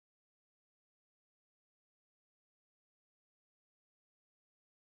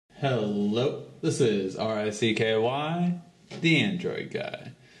Hello, this is RICKY, the Android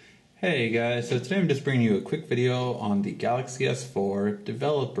guy. Hey guys, so today I'm just bringing you a quick video on the Galaxy S4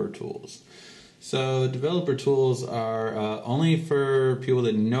 developer tools. So developer tools are only for people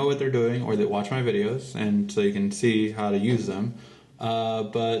that know what they're doing or that watch my videos, and so you can see how to use them.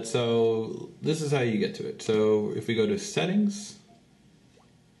 So this is how you get to it. So if we go to settings,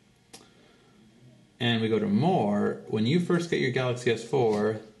 and we go to more, when you first get your Galaxy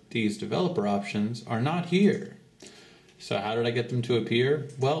S4, these developer options are not here. So how did I get them to appear?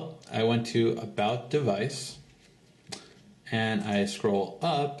 Well, I went to About Device, and I scroll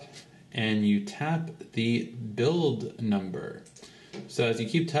up, and you tap the build number. So as you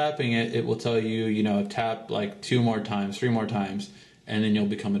keep tapping it, it will tell you, tap like 2 more times, 3 more times, and then you'll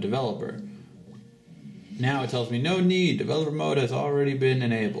become a developer. Now it tells me no need, developer mode has already been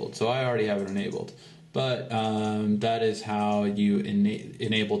enabled, so I already have it enabled. But that is how you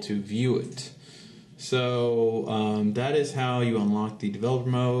enable to view it. So that is how you unlock the developer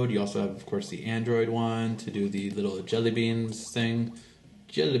mode. You also have, of course, the Android one to do the little jelly beans thing.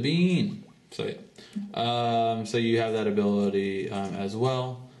 Jelly bean! So yeah. So you have that ability as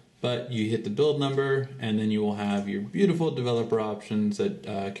well. But you hit the build number, and then you will have your beautiful developer options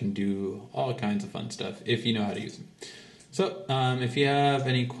that can do all kinds of fun stuff if you know how to use them. So if you have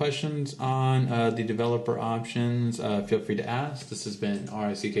any questions on the developer options, feel free to ask. This has been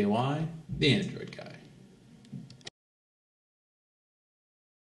RICKY, the Android guy.